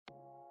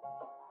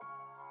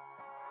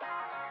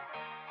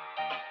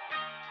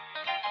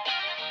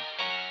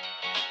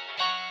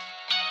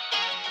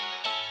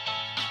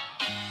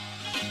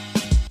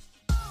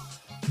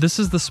This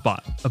is The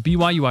Spot, a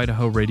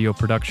BYU-Idaho radio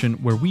production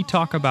where we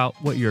talk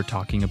about what you're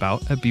talking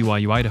about at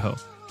BYU-Idaho.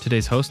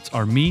 Today's hosts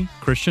are me,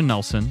 Christian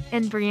Nelson,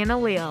 and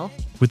Brianna Leal,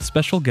 with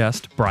special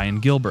guest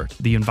Byron Gilbert,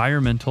 the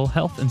Environmental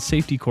Health and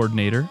Safety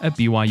Coordinator at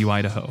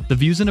BYU-Idaho. The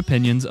views and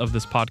opinions of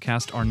this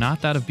podcast are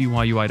not that of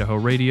BYU-Idaho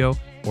Radio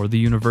or the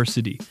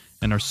university,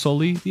 and are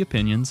solely the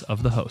opinions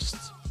of the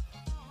hosts.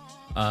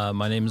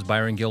 My name is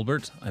Byron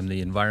Gilbert. I'm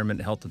the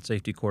Environment, Health, and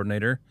Safety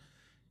Coordinator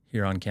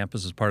here on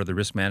campus as part of the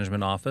Risk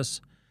Management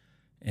Office.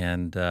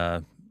 And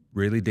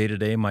really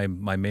day-to-day, my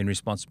main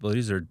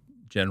responsibilities are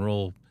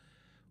general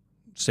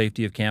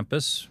safety of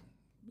campus,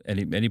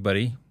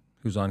 anybody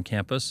who's on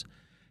campus,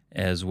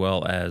 as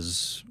well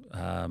as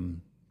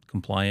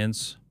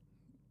compliance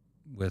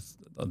with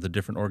the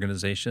different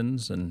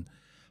organizations. And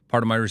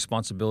part of my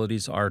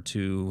responsibilities are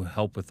to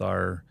help with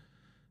our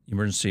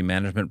emergency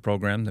management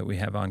program that we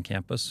have on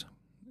campus.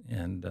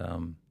 And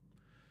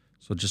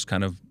so just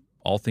kind of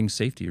all things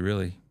safety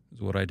really is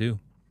what I do.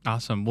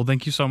 Awesome. Well,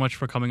 thank you so much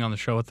for coming on the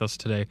show with us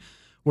today.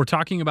 We're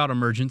talking about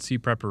emergency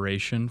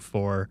preparation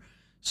for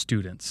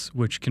students,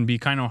 which can be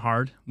kind of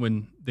hard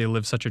when they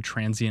live such a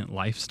transient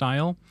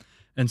lifestyle.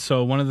 And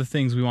so one of the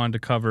things we wanted to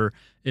cover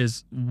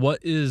is what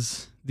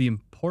is the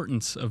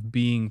importance of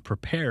being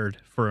prepared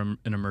for an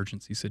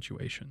emergency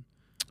situation?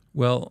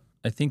 Well,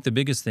 I think the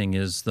biggest thing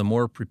is the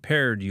more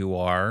prepared you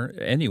are,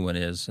 anyone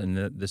is, and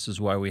this is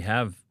why we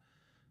have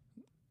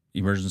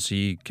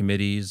emergency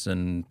committees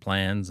and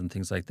plans and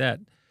things like that,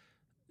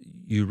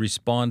 you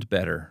respond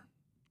better.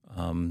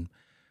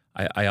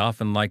 I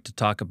often like to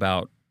talk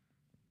about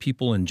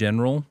people in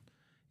general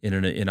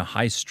in a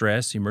high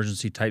stress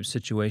emergency type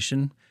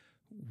situation.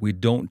 We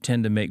don't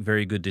tend to make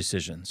very good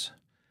decisions,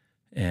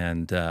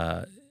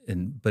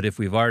 but if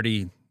we've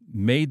already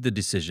made the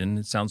decision,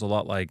 it sounds a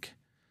lot like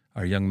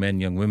our young men,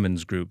 young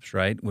women's groups,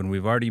 right? When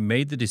we've already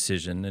made the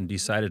decision and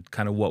decided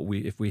kind of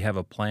if we have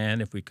a plan,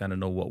 if we kind of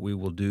know what we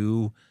will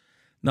do,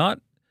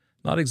 not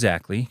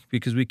exactly,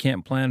 because we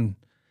can't plan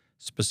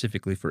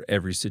specifically for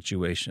every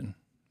situation.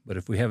 But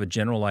if we have a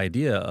general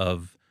idea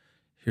of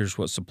here's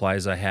what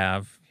supplies I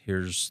have,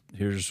 here's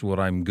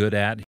what I'm good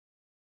at,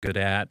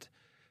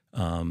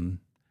 then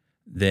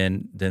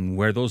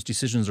where those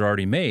decisions are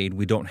already made,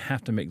 we don't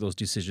have to make those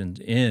decisions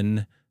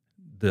in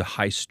the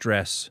high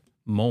stress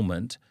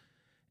moment,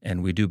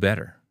 and we do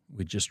better.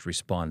 We just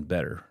respond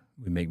better.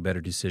 We make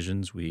better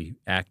decisions. We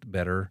act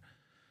better,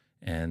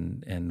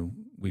 and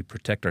we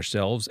protect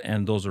ourselves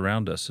and those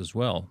around us as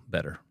well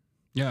better.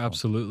 Yeah,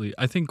 absolutely.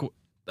 I think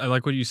I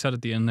like what you said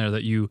at the end there,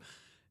 that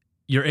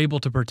you're able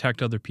to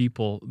protect other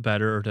people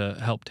better or to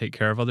help take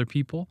care of other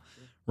people,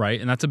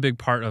 right? And that's a big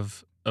part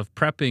of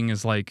prepping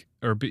is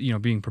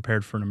being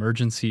prepared for an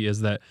emergency is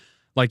that,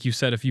 like you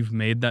said, if you've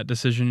made that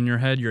decision in your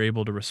head, you're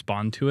able to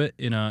respond to it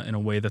in a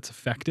way that's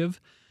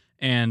effective.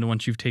 And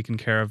once you've taken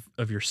care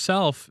of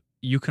yourself,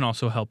 you can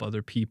also help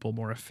other people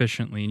more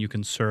efficiently, and you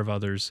can serve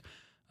others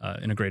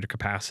in a greater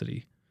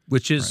capacity.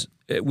 Which is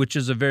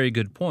a very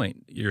good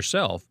point.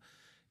 Yourself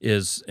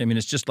it's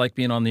just like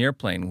being on the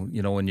airplane.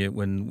 You know,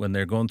 when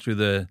they're going through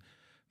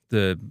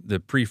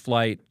the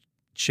pre-flight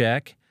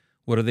check,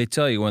 what do they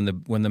tell you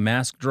when the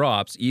mask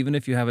drops? Even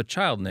if you have a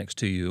child next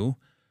to you,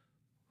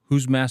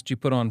 whose mask do you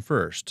put on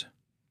first?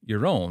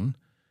 Your own,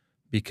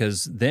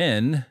 because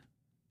then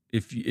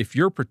if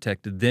you're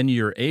protected, then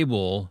you're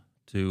able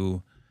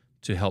to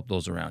help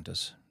those around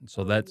us.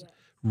 So that's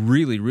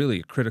really, really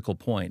a critical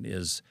point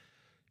is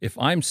if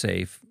I'm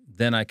safe,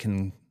 then I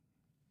can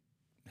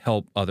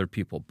help other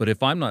people. But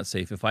if I'm not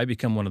safe, if I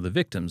become one of the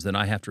victims, then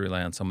I have to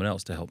rely on someone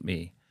else to help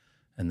me.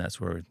 And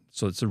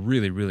so it's a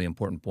really, really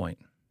important point.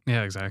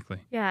 Yeah, exactly.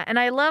 Yeah, and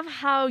I love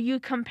how you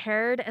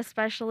compared,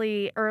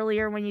 especially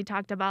earlier when you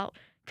talked about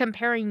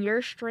comparing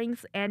your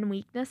strengths and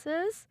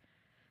weaknesses.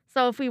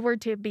 So if we were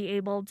to be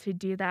able to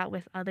do that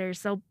with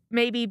others, so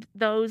maybe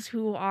those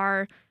who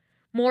are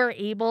more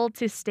able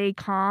to stay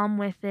calm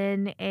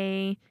within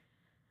a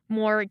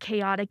more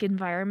chaotic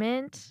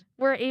environment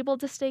were able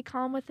to stay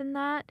calm within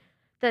that,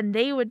 then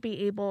they would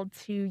be able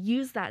to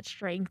use that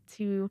strength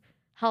to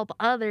help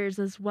others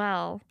as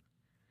well.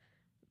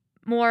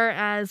 More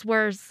as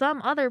where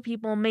some other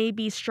people may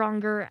be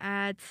stronger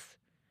at,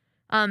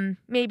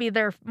 maybe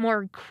they're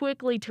more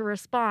quickly to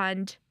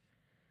respond,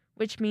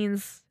 which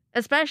means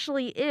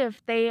especially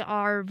if they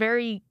are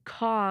very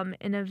calm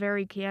in a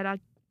very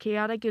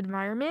chaotic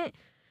environment,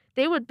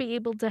 they would be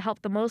able to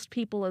help the most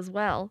people as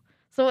well.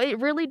 So it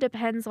really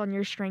depends on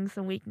your strengths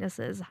and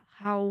weaknesses,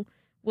 how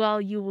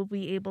well you will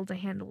be able to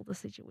handle the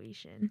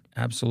situation.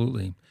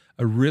 Absolutely.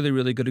 A really,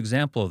 really good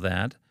example of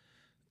that,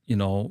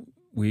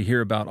 we hear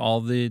about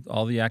all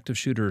the active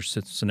shooter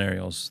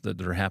scenarios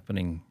that are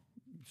happening,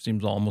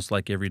 seems almost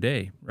like every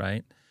day,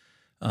 right?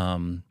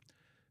 I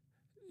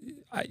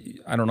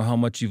don't know how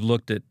much you've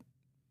looked at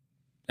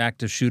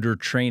active shooter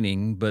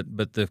training,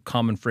 but the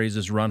common phrase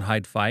is run,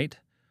 hide, fight.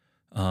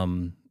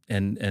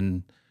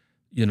 If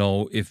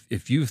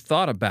you've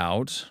thought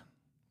about,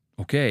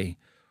 okay,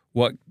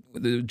 what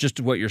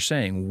you're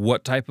saying,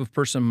 what type of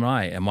person am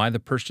I? Am I the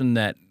person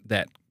that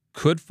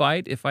could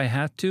fight if I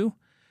had to?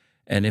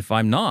 And if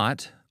I'm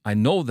not, I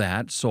know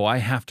that, so I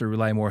have to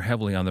rely more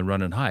heavily on the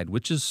run and hide,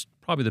 which is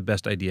probably the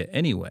best idea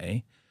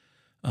anyway.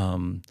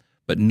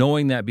 But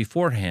knowing that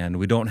beforehand,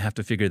 we don't have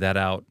to figure that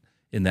out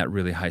in that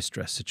really high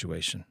stress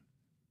situation.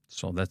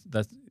 So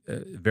that's a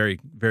very,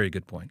 very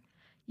good point.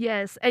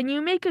 Yes, and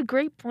you make a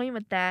great point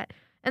with that.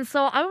 And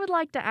so I would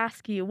like to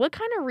ask you, what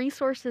kind of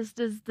resources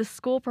does the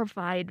school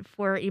provide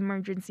for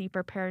emergency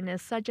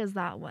preparedness, such as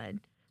that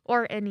one,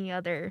 or any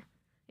other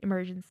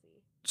emergency?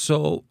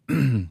 So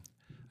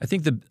I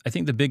think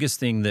the biggest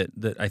thing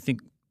that I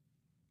think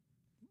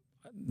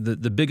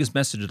the biggest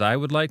message that I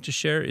would like to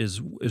share is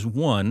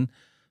one,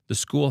 the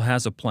school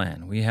has a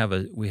plan. We have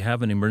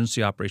an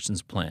emergency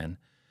operations plan,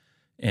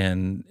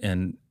 and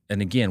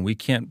again, we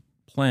can't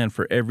plan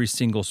for every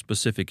single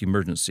specific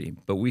emergency,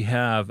 but we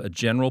have a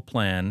general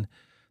plan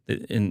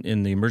that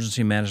in the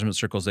emergency management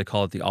circles they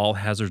call it the all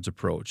hazards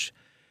approach.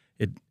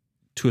 It,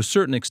 to a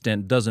certain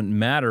extent, doesn't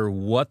matter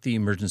what the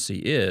emergency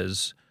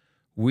is.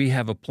 We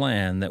have a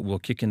plan that will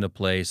kick into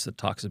place that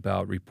talks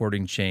about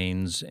reporting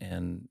chains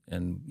and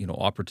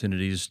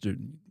opportunities to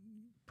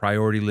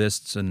priority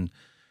lists and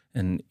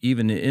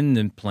even in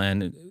the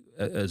plan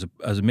as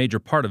a major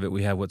part of it,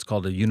 we have what's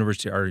called our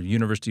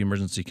university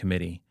emergency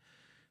committee.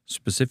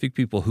 Specific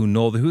people who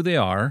know who they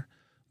are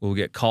will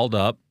get called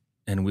up,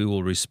 and we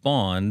will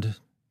respond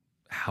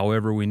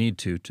however we need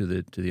to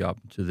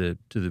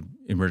the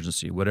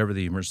emergency, whatever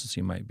the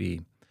emergency might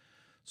be.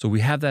 So we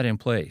have that in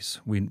place.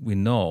 We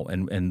know,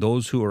 and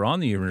those who are on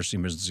the University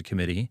Emergency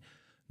Committee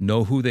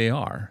know who they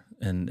are,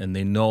 and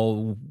they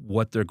know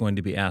what they're going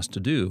to be asked to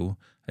do.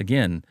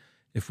 Again,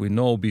 if we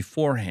know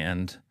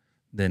beforehand,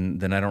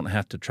 then I don't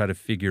have to try to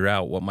figure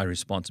out what my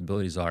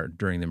responsibilities are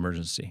during the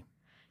emergency.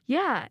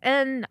 Yeah,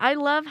 and I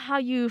love how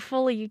you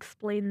fully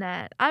explain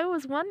that. I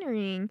was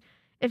wondering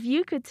if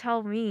you could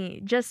tell me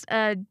just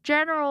a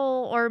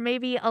general or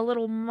maybe a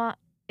little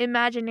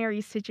imaginary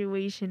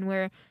situation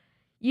where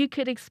you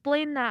could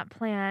explain that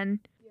plan.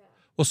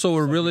 Well, so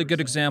a really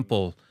good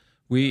example,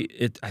 I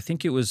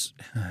think it was,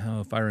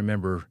 if I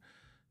remember,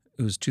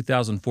 it was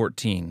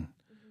 2014.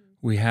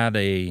 We had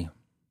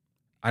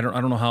I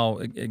don't know how,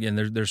 again,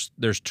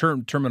 there's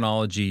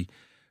terminology.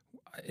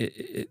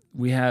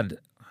 We had,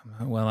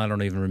 well, I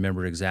don't even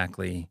remember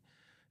exactly.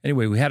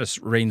 Anyway, we had a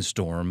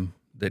rainstorm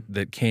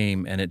that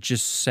came, and it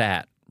just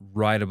sat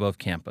right above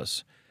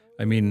campus.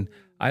 I mean,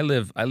 I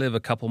live a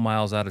couple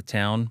miles out of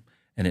town,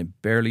 and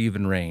it barely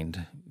even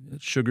rained.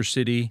 Sugar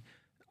City,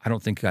 I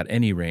don't think got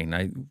any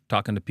rain.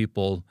 Talking to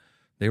people,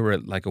 they were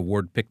at like a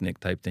ward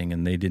picnic type thing,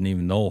 and they didn't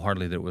even know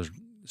hardly that it was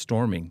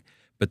storming.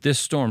 But this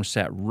storm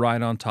sat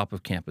right on top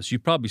of campus.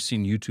 You've probably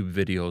seen YouTube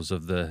videos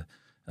of the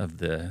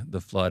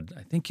flood.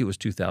 I think it was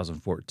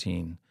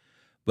 2014.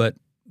 But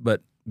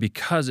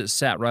because it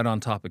sat right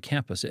on top of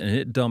campus and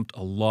it dumped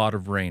a lot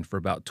of rain for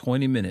about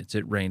 20 minutes,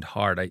 it rained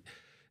hard. I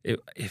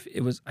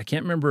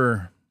can't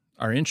remember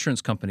our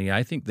insurance company.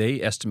 I think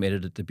they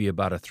estimated it to be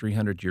about a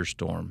 300-year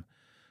storm,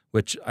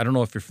 which I don't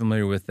know if you're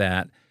familiar with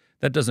that.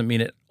 That doesn't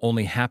mean it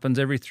only happens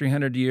every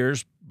 300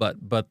 years,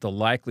 but the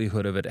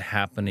likelihood of it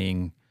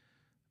happening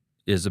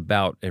is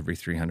about every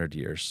 300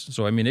 years.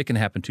 So, I mean, it can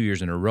happen 2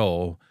 years in a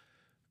row,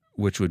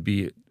 which would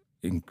be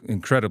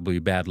incredibly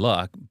bad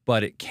luck,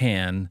 but it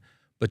can,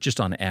 but just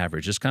on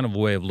average. It's kind of a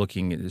way of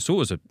looking at it. So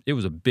it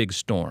was a big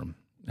storm.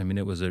 I mean,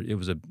 it was a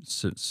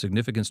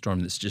significant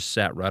storm that's just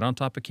sat right on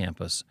top of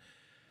campus.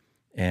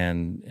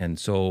 And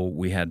so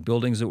we had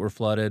buildings that were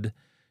flooded.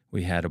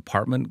 We had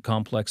apartment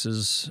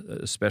complexes,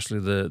 especially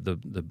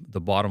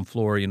the bottom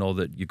floor,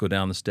 that you go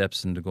down the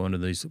steps and to go into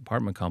these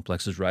apartment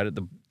complexes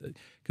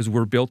because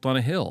we're built on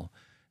a hill.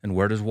 And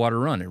where does water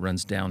run? It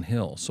runs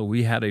downhill. So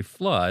we had a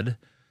flood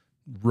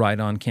right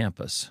on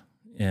campus.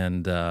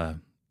 And so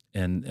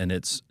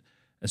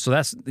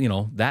that's,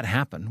 that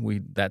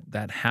happened.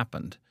 That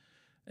happened.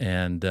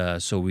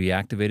 And so we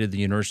activated the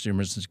University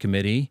Emergency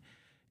Committee,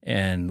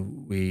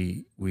 and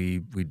we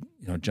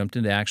jumped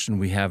into action.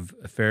 We have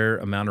a fair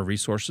amount of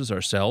resources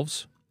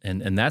ourselves,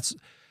 and that's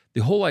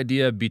the whole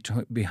idea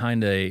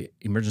behind a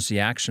emergency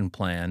action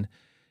plan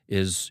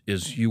is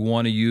you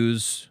want to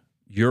use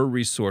your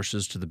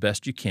resources to the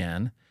best you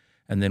can,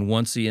 and then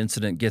once the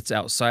incident gets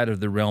outside of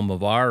the realm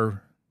of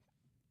our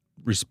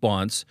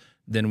response,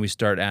 then we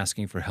start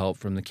asking for help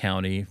from the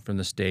county, from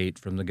the state,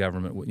 from the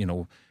government.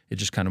 It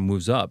just kind of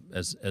moves up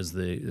as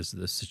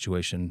the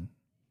situation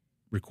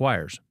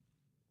requires.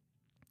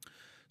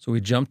 So we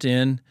jumped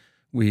in.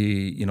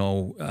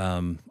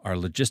 Our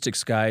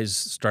logistics guys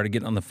started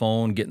getting on the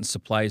phone, getting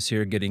supplies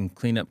here, getting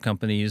cleanup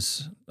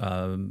companies.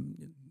 I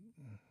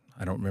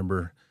don't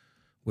remember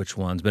which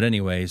ones, but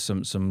anyway,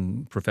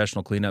 some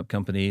professional cleanup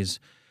companies.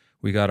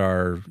 We got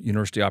our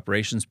university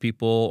operations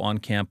people on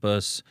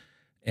campus,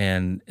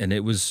 and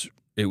it was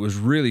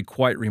really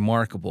quite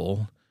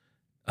remarkable.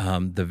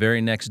 The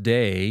very next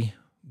day,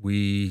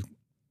 it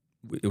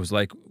was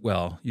like,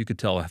 well, you could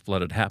tell a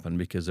flood had happened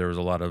because there was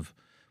a lot of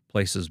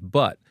places,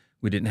 but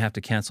we didn't have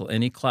to cancel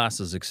any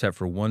classes except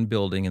for one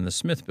building in the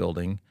Smith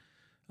building.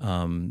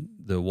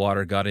 The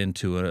water got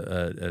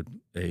into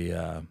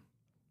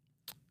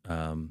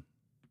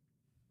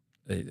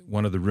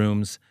one of the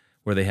rooms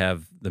where they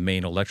have the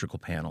main electrical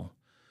panel,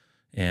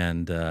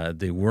 and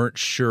they weren't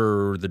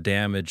sure the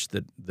damage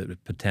that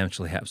it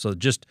potentially happened. So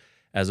just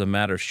as a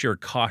matter of sheer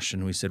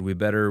caution, we said we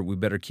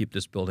better keep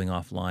this building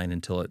offline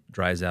until it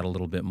dries out a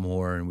little bit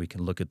more, and we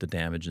can look at the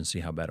damage and see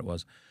how bad it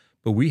was.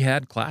 But we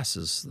had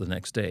classes the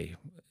next day,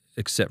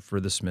 except for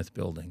the Smith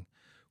building,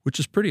 which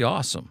is pretty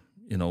awesome.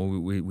 You know,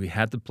 we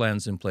had the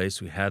plans in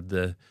place. We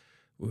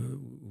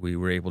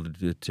were able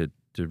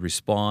to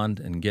respond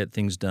and get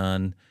things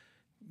done,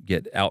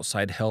 get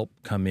outside help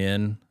come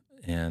in,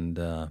 and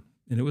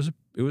it was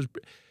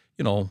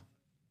you know,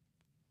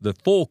 the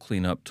full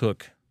cleanup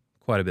took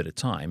quite a bit of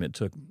time. It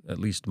took at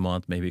least a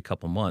month, maybe a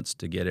couple months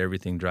to get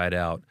everything dried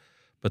out.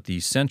 But the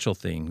essential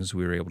things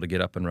we were able to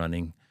get up and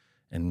running,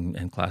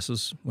 and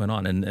classes went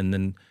on. And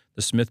then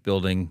the Smith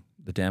building,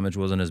 the damage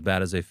wasn't as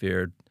bad as they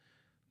feared.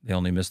 They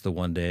only missed the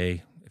one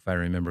day, if I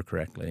remember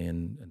correctly,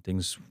 and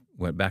things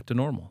went back to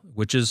normal,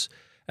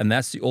 and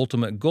that's the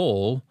ultimate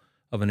goal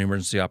of an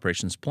emergency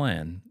operations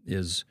plan,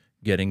 is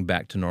getting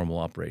back to normal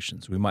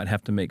operations. We might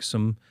have to make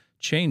some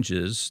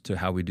changes to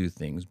how we do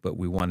things, but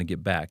we want to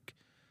get back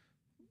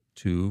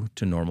to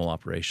normal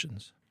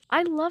operations.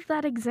 I love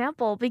that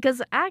example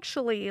because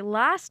actually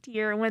last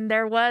year when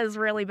there was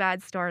really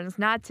bad storms,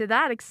 not to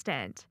that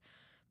extent,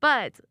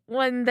 but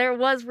when there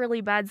was really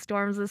bad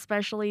storms,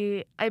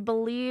 especially I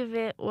believe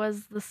it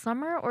was the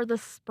summer or the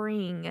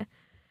spring,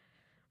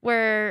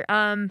 where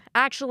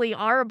actually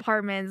our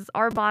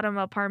bottom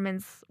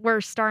apartments were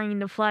starting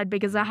to flood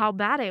because of how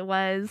bad it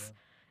was.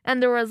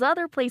 And there was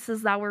other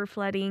places that were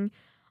flooding.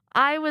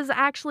 I was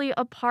actually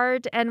a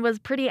part and was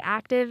pretty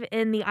active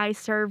in the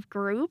iServe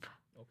group.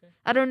 Okay.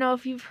 I don't know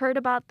if you've heard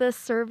about this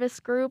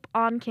service group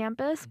on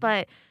campus,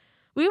 but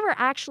we were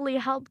actually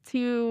helped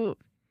to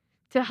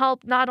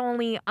help not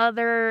only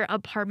other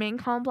apartment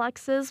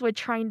complexes with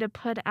trying to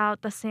put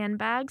out the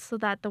sandbags so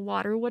that the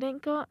water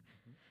wouldn't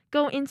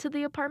go into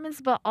the apartments,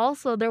 but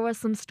also there was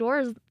some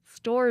stores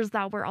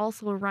that were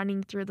also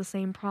running through the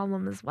same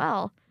problem as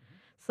well.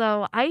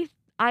 So I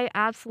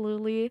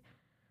absolutely,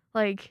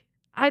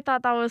 I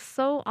thought that was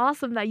so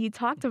awesome that you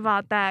talked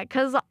about that,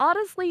 because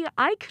honestly,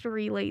 I could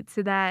relate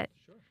to that.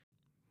 Sure.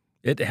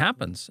 It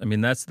happens. I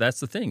mean, that's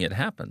the thing. It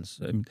happens.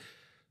 I mean,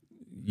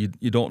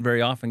 you don't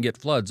very often get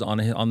floods on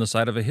the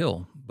side of a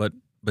hill, but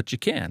you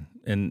can,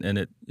 and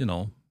it,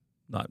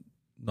 not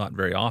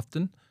very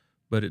often,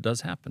 but it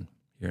does happen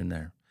here and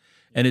there.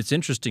 And it's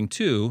interesting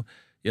too.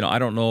 I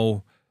don't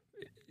know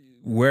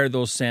where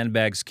those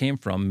sandbags came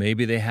from.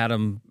 Maybe they had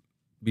them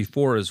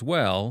before as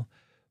well.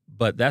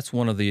 But that's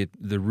one of the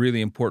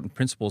really important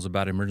principles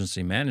about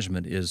emergency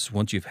management is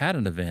once you've had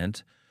an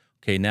event,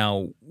 okay,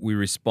 now we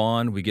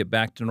respond, we get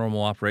back to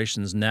normal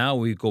operations. Now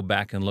we go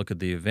back and look at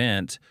the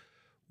event.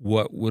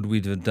 What would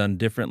we have done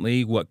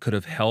differently? What could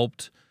have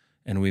helped?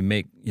 And we've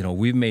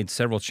made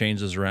several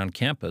changes around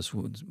campus.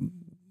 The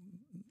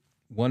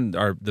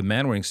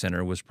Manwaring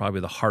Center was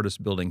probably the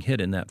hardest building hit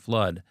in that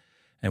flood,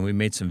 and we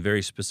made some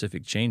very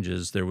specific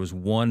changes. There was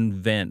one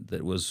vent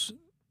that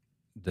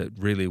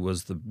really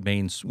was the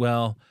main.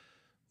 Well,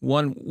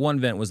 one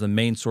vent was the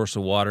main source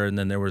of water, and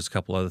then there was a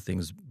couple other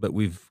things. But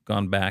we've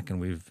gone back and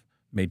we've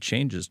made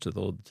changes to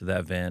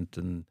that vent,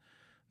 and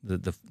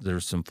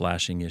there's some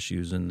flashing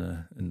issues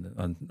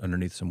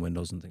underneath some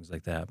windows and things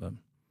like that. But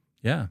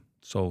yeah,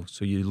 so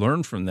you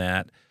learn from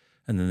that,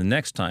 and then the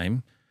next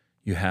time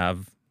you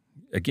have,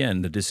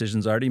 again, the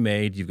decision's already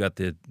made. You've got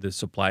the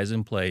supplies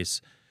in place,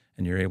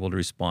 and you're able to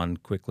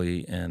respond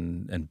quickly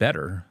and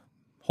better.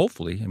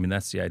 Hopefully, I mean,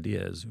 that's the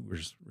idea, is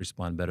we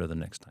respond better the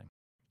next time.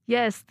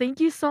 Yes, thank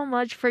you so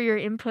much for your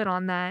input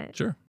on that.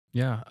 Sure.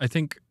 Yeah, I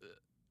think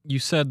you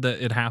said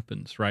that it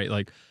happens, right?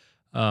 Like,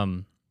 part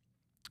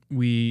of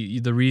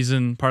the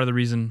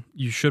reason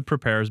you should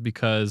prepare is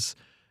because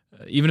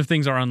even if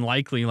things are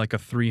unlikely, like a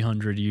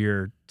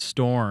 300-year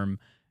storm,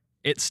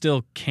 it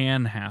still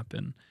can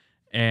happen,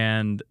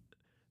 and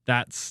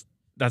that's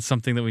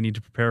something that we need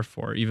to prepare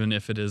for, even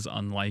if it is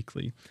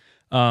unlikely.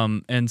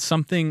 And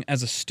something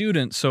as a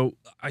student, so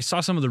I saw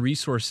some of the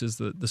resources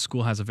that the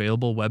school has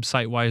available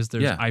website-wise.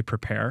 There's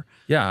iPrepare.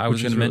 Yeah, I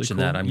was going to mention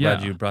really cool. that. I'm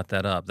glad you brought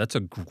that up. That's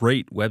a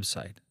great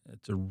website.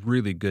 It's a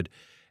really good,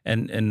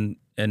 and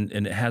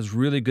it has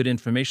really good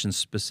information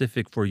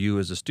specific for you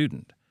as a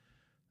student.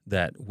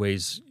 That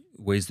ways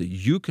that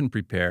you can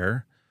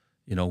prepare.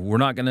 We're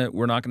not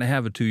gonna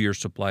have a 2-year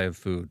supply of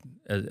food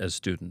as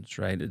students,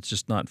 right? It's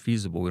just not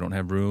feasible. We don't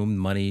have room,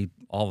 money,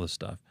 all this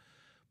stuff.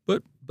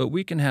 But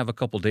we can have a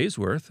couple days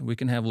worth. We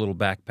can have a little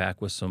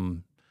backpack with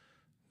some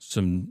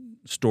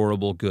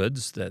storable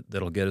goods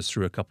that'll get us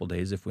through a couple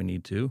days if we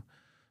need to.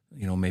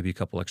 Maybe a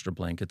couple extra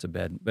blankets, a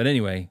bed. But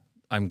anyway,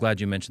 I'm glad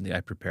you mentioned the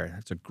iPrepare.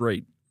 That's a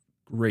great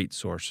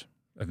source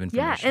of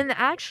information. Yeah, and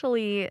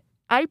actually,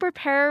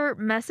 iPrepare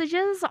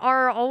messages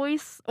are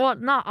always, well,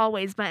 not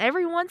always, but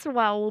every once in a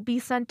while will be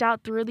sent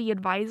out through the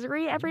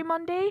advisory every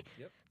Monday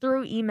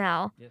through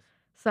email. Yes.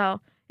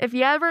 So if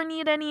you ever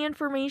need any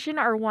information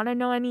or want to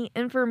know any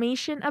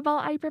information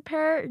about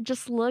iPrepare,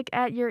 just look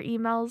at your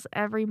emails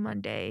every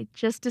Monday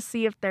just to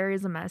see if there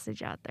is a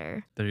message out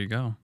there. There you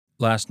go.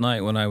 last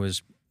night when I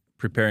was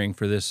preparing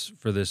for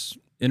this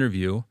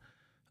interview,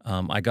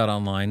 I got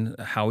online.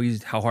 How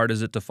hard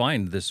is it to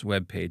find this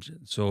web page?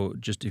 So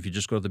if you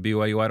just go to the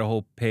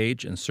BYU-Idaho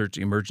page and search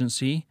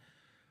emergency,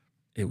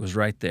 it was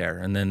right there.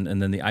 And then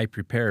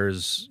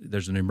the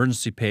there's an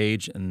emergency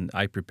page, and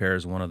iPrepare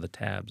is one of the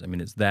tabs. I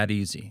mean, it's that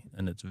easy,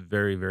 and it's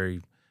very,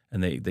 very,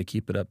 and they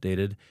keep it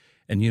updated.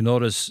 And you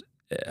notice,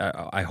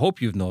 I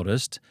hope you've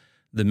noticed,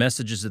 the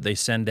messages that they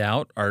send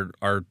out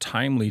are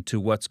timely to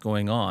what's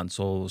going on.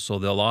 So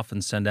they'll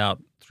often send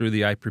out through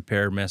the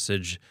iPrepare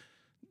message,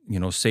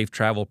 safe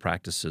travel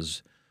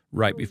practices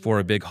right before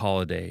a big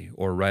holiday,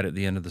 or right at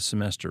the end of the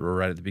semester, or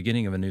right at the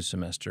beginning of a new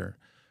semester.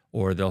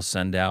 Or they'll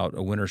send out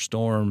a winter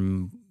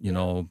storm,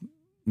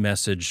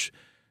 message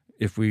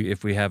if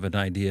we have an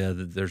idea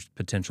that there's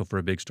potential for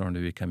a big storm to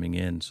be coming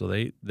in. So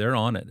they're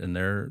on it, and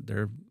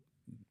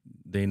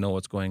they know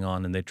what's going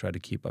on, and they try to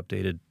keep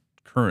updated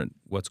current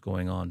what's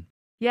going on.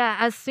 Yeah,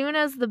 as soon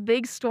as the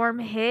big storm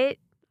hit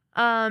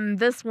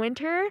this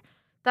winter,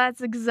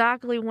 that's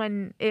exactly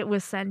when it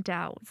was sent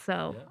out.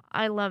 So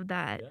I love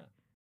that.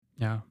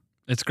 Yeah.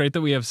 It's great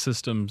that we have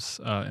systems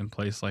in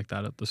place like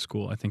that at the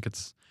school. I think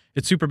it's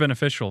super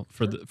beneficial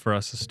for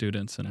us as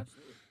students.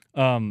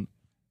 And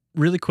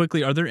really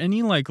quickly, are there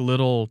any like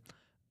little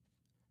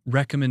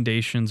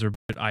recommendations or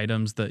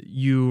items that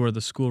you or the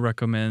school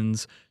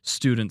recommends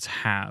students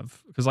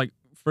have? Because, like,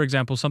 for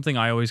example, something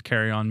I always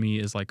carry on me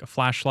is like a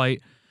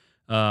flashlight.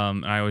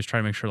 And I always try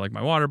to make sure like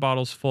my water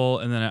bottle's full.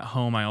 And then at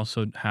home, I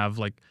also have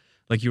like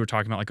you were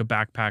talking about, like a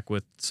backpack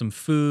with some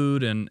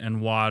food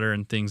and water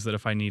and things that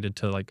if I needed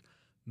to like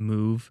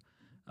move,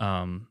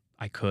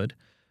 I could.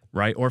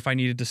 Right. Or if I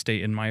needed to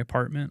stay in my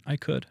apartment, I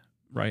could.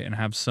 Right. And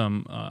have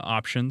some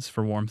options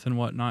for warmth and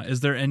whatnot.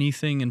 Is there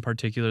anything in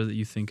particular that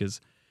you think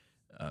is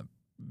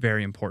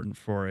very important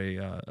for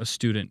a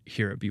student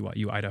here at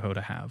BYU-Idaho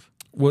to have?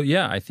 Well,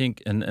 yeah, I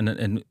think,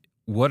 and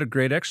what a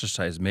great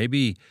exercise.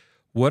 Maybe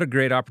what a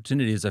great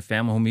opportunity as a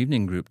family home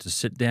evening group to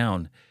sit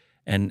down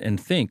and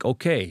think,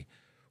 okay,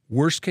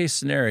 worst case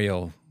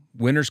scenario,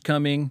 winter's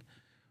coming.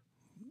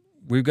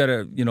 We've got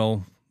to,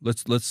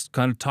 let's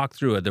kind of talk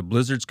through it. The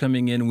blizzard's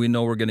coming in. We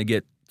know we're going to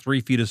get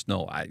 3 feet of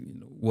snow,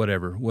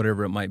 whatever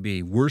it might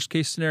be. Worst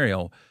case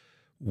scenario,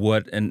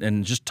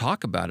 and just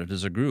talk about it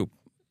as a group.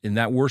 In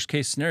that worst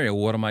case scenario,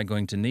 what am I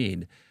going to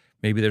need?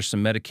 Maybe there's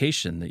some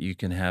medication that you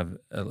can have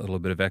a little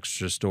bit of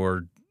extra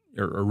stored,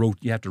 or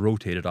you have to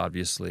rotate it,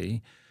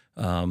 obviously.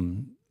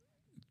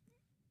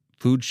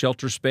 Food,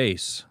 shelter,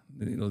 space,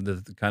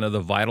 the kind of the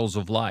vitals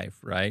of life,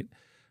 right?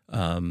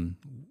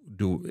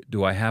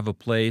 Do I have a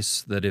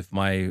place that if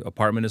my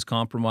apartment is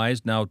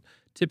compromised? Now,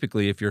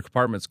 typically, if your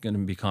apartment's going to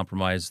be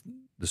compromised,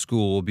 the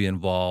school will be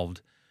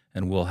involved,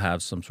 and we'll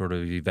have some sort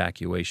of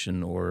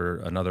evacuation or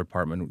another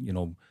apartment.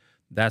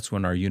 That's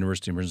when our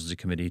University Emergency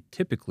Committee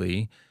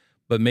typically,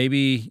 but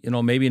maybe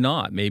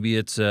not. Maybe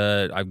it's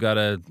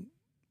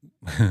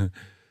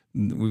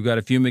we've got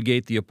to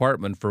fumigate the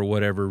apartment for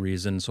whatever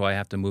reason, so I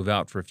have to move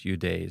out for a few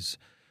days.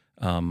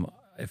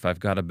 If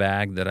I've got a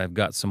bag that I've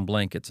got some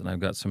blankets and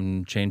I've got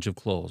some change of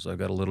clothes, I've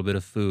got a little bit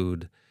of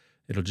food,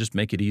 it'll just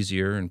make it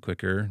easier and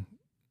quicker.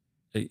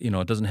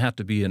 It doesn't have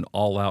to be an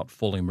all-out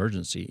full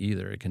emergency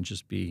either. It can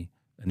just be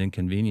an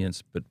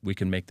inconvenience, but we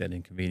can make that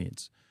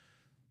inconvenience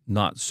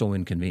not so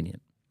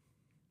inconvenient.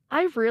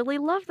 I really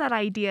love that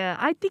idea.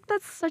 I think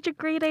that's such a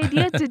great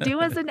idea to do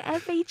as an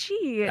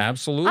FHE.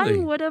 Absolutely.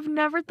 I would have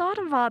never thought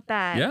about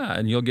that. Yeah,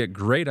 and you'll get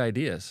great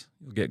ideas.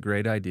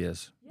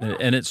 Yeah.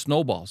 And it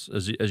snowballs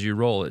as you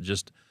roll. It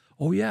just,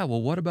 oh yeah,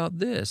 well, what about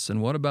this?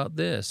 And what about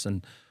this?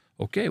 And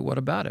okay, what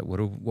about it?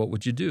 What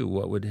would you do?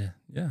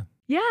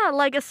 Yeah,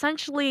 like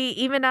essentially,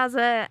 even as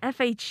a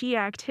FHE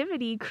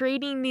activity,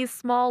 creating these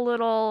small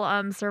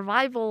little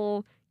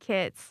survival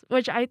kits,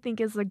 which I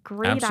think is a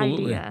great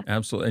idea.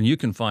 Absolutely. And you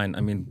can find,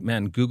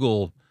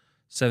 Google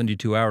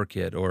 72-hour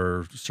kit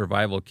or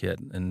survival kit,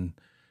 and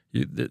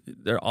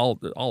there are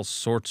all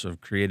sorts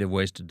of creative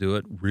ways to do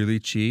it, really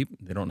cheap.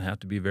 They don't have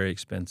to be very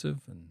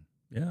expensive. And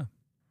yeah.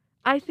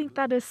 I think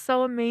that is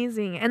so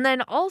amazing. And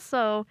then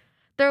also,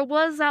 there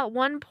was at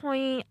one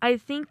point, I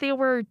think they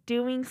were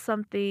doing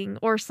something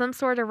or some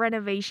sort of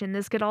renovation.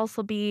 This could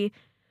also be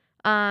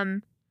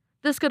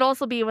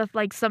with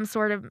like some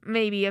sort of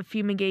maybe a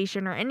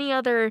fumigation or any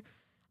other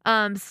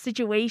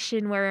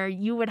situation where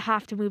you would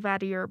have to move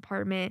out of your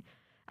apartment.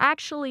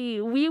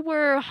 Actually, we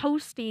were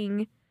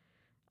hosting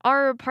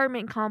our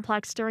apartment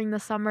complex during the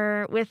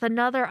summer with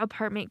another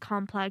apartment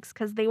complex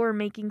because they were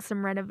making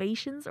some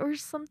renovations or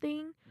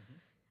something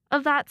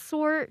of that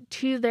sort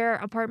to their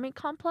apartment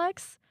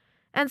complex.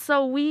 And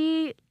so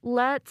we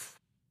let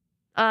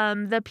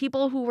the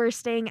people who were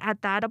staying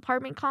at that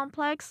apartment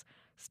complex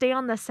stay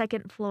on the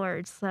second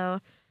floor.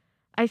 So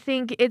I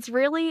think it's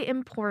really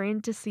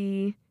important to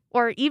see,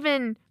 or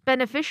even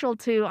beneficial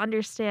to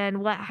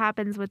understand what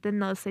happens within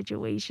those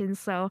situations.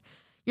 So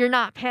you're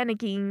not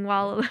panicking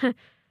while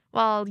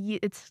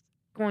it's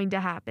going to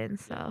happen.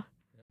 So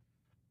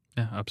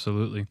yeah,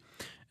 absolutely.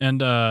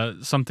 And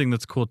something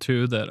that's cool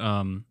too that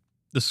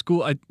The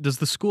school does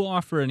the school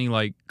offer any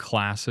like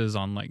classes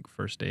on like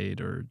first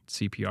aid or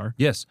CPR?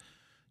 Yes.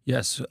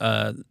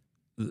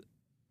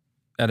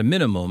 At a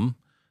minimum,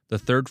 the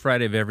third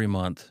Friday of every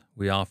month,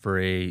 we offer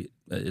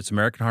it's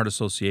American Heart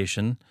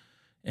Association,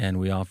 and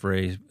we offer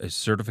a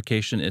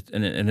certification,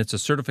 and it's a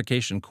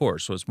certification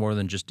course, so it's more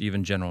than just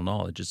even general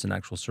knowledge. It's an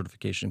actual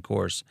certification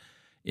course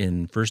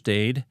in first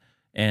aid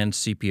and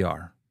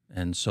CPR.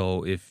 And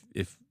so if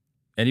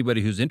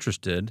anybody who's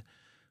interested,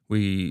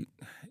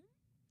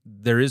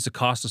 there is a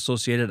cost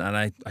associated, and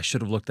I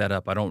should have looked that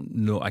up. I don't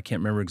know. I can't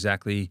remember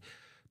exactly.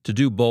 To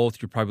do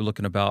both, you're probably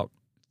looking about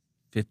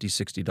 $50,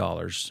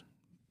 $60.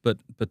 But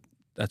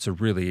that's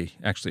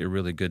actually a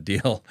really good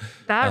deal.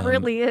 That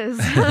really is.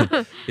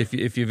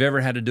 If you've ever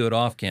had to do it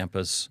off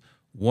campus,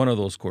 one of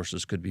those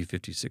courses could be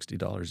 $50,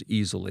 $60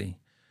 easily.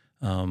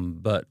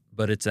 But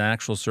it's an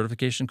actual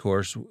certification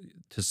course.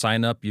 To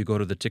sign up, you go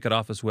to the ticket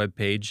office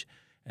webpage,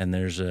 and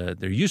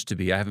there used to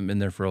be, I haven't been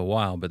there for a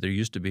while, but there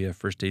used to be a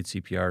first aid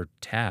CPR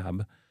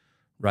tab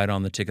right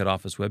on the ticket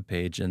office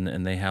webpage,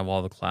 and they have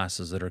all the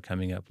classes that are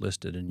coming up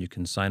listed, and you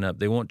can sign up.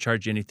 They won't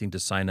charge you anything to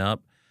sign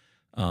up.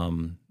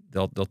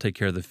 They'll take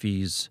care of the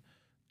fees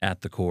at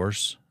the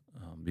course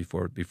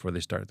before they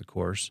start the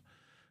course.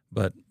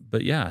 But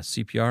yeah,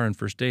 CPR and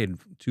first aid,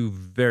 two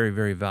very,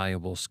 very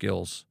valuable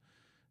skills,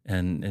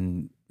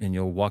 and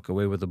you'll walk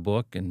away with a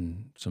book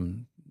and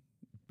some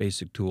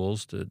basic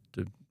tools to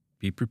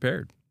be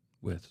prepared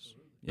with.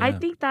 Yeah. I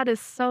think that is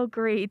so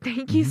great.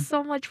 Thank you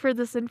so much for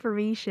this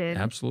information.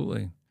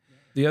 Absolutely.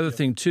 The other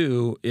thing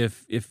too,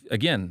 if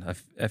again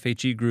a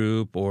FHE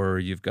group, or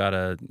you've got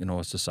a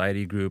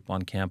society group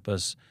on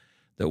campus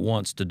that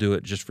wants to do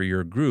it just for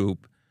your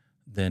group,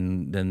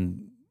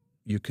 then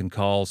you can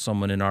call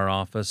someone in our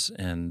office,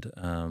 and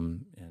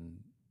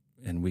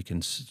we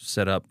can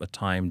set up a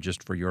time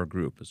just for your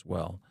group as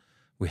well.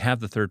 We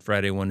have the third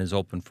Friday one is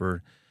open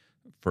for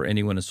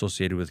anyone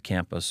associated with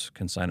campus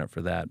can sign up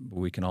for that, but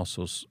we can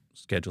also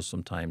schedule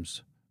some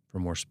times for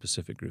more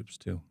specific groups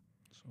too.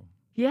 So.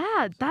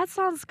 Yeah, that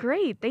sounds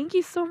great. Thank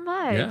you so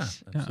much. Yeah,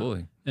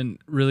 absolutely. Yeah. And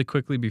really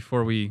quickly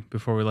before we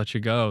let you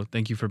go,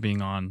 thank you for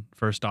being on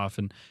first off.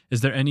 And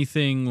is there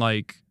anything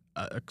like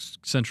a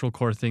central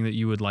core thing that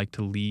you would like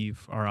to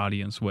leave our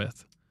audience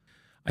with?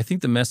 I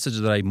think the message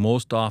that I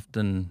most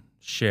often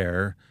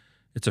share,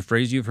 it's a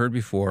phrase you've heard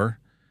before,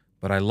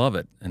 but I love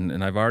it,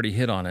 and I've already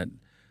hit on it.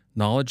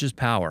 Knowledge is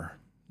power.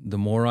 The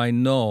more I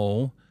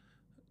know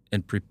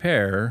and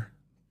prepare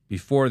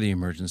before the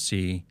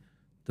emergency,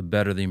 the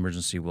better the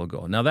emergency will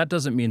go. Now, that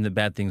doesn't mean that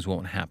bad things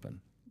won't happen.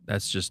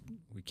 That's just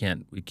we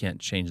can't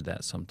change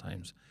that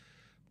sometimes.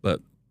 But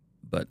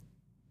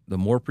the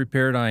more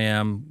prepared I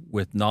am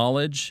with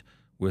knowledge,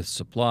 with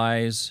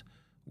supplies,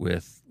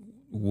 with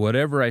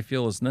whatever I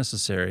feel is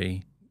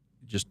necessary,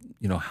 just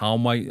how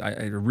am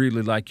I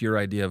really like your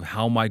idea of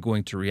how am I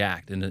going to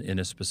react in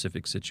a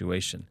specific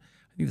situation.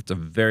 I think that's a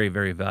very,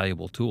 very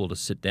valuable tool to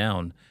sit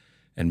down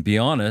and be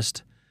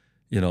honest.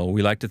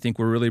 We like to think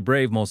we're really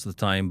brave most of the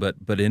time, but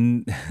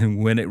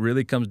when it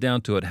really comes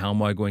down to it, how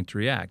am I going to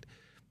react?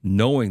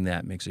 Knowing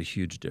that makes a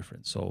huge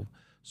difference.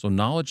 So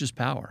knowledge is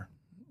power,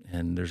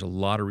 and there's a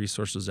lot of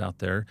resources out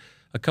there.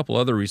 A couple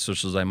other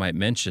resources I might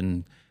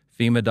mention: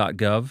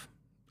 FEMA.gov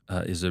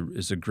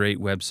is a great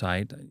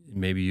website.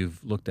 Maybe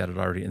you've looked at it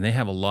already, and they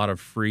have a lot of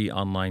free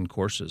online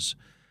courses.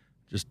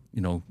 Just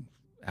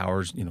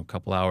hours,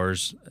 couple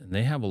hours, and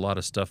they have a lot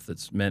of stuff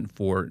that's meant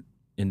for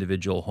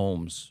individual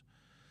homes.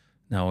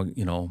 Now,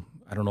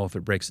 I don't know if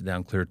it breaks it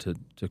down clear to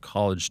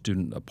college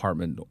student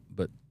apartment,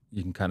 but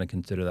you can kind of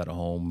consider that a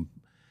home.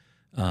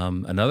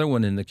 Another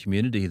one in the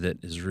community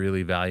that is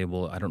really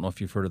valuable, I don't know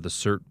if you've heard of the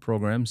CERT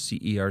program,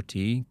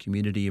 CERT,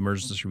 Community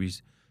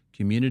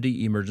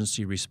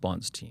Emergency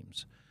Response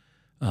Teams.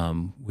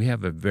 We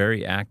have a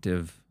very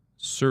active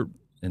CERT,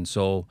 and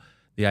so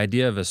the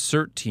idea of a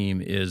CERT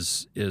team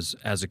is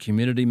as a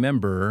community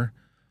member,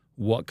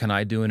 what can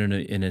I do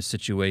in a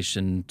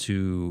situation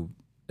to,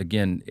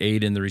 again,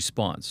 aid in the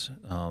response?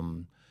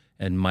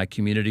 And my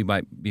community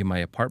might be my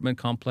apartment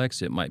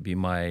complex. It might be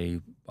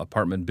my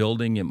apartment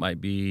building. It might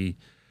be,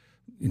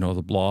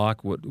 the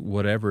block,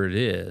 whatever it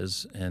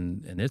is.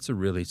 And it's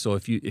so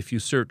if you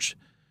search,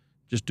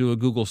 just do a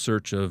Google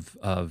search of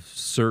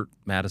CERT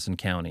Madison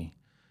County,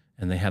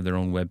 and they have their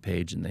own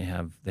webpage, and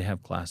they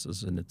have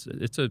classes, and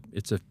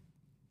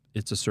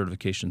it's a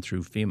certification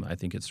through FEMA. I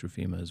think it's through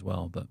FEMA as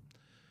well. But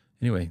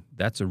anyway,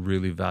 that's a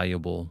really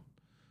valuable.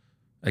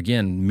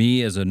 Again,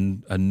 me as a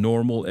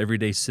normal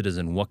everyday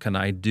citizen, what can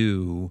I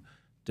do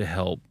to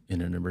help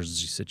in an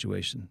emergency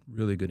situation?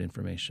 Really good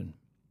information.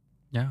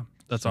 Yeah,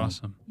 that's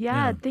awesome.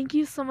 Yeah, thank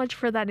you so much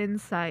for that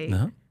insight.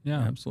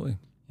 Yeah, absolutely.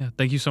 Yeah,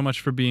 thank you so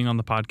much for being on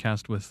the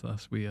podcast with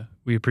us.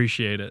 We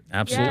appreciate it.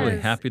 Absolutely.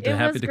 Yes, happy to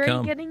come. It was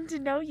great getting to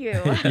know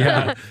you.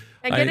 Yeah.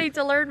 And getting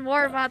to learn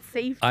more about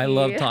safety. I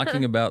love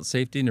talking about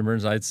safety and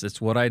emergency.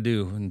 It's what I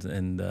do, and so I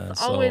enjoy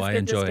it. Always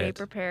good to stay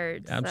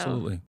prepared.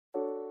 Absolutely.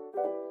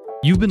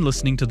 You've been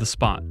listening to The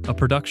Spot, a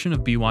production of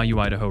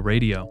BYU-Idaho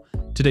Radio.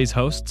 Today's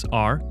hosts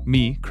are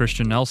me,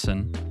 Christian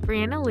Nelson,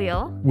 Brianna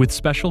Leal. with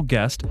special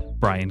guest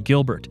Byron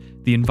Gilbert,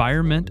 the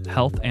Environment,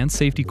 Health, and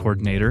Safety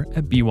Coordinator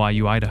at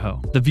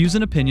BYU-Idaho. The views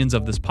and opinions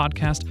of this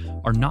podcast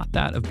are not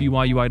that of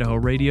BYU-Idaho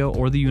Radio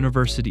or the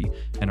university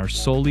and are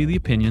solely the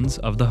opinions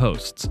of the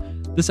hosts.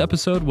 This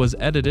episode was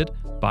edited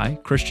by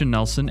Christian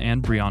Nelson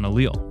and Brianna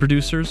Leal.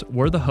 Producers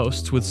were the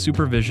hosts with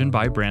supervision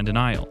by Brandon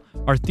Isle.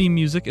 Our theme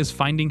music is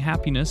Finding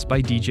Happiness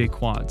by DJ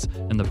Quads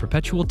and The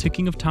Perpetual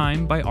Ticking of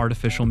Time by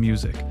Artificial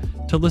Music.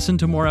 To listen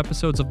to more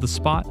episodes of The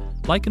Spot,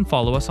 like and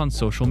follow us on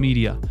social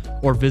media,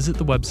 or visit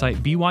the website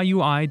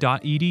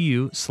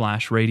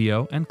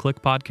byui.edu/radio and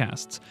click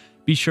podcasts.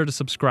 Be sure to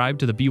subscribe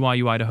to the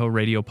BYU-Idaho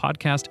Radio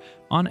podcast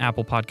on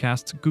Apple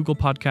Podcasts, Google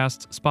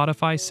Podcasts,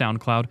 Spotify,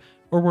 SoundCloud,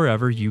 or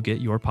wherever you get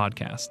your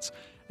podcasts.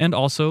 And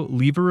also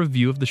leave a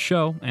review of the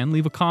show and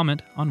leave a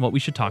comment on what we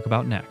should talk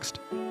about next.